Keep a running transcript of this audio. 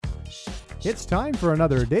It's time for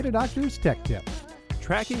another Data Doctors Tech Tip.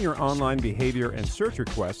 Tracking your online behavior and search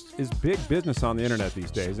requests is big business on the internet these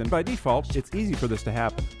days, and by default, it's easy for this to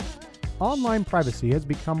happen. Online privacy has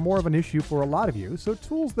become more of an issue for a lot of you, so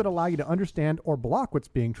tools that allow you to understand or block what's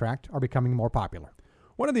being tracked are becoming more popular.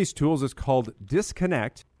 One of these tools is called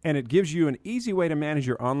Disconnect, and it gives you an easy way to manage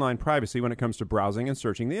your online privacy when it comes to browsing and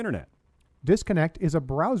searching the internet. Disconnect is a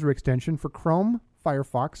browser extension for Chrome,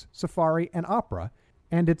 Firefox, Safari, and Opera,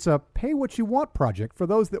 and it's a pay-what-you-want project for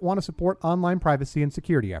those that want to support online privacy and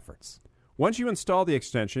security efforts. Once you install the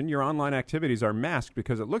extension, your online activities are masked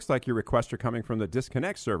because it looks like your requests are coming from the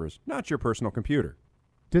Disconnect servers, not your personal computer.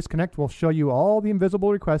 Disconnect will show you all the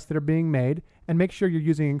invisible requests that are being made and make sure you're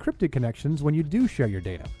using encrypted connections when you do share your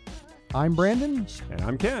data. I'm Brandon. And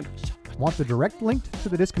I'm Ken. Want the direct link to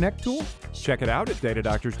the Disconnect tool? Check it out at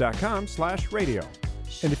datadoctors.com/radio.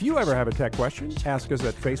 And if you ever have a tech question, ask us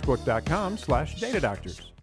at facebook.com/datadoctors.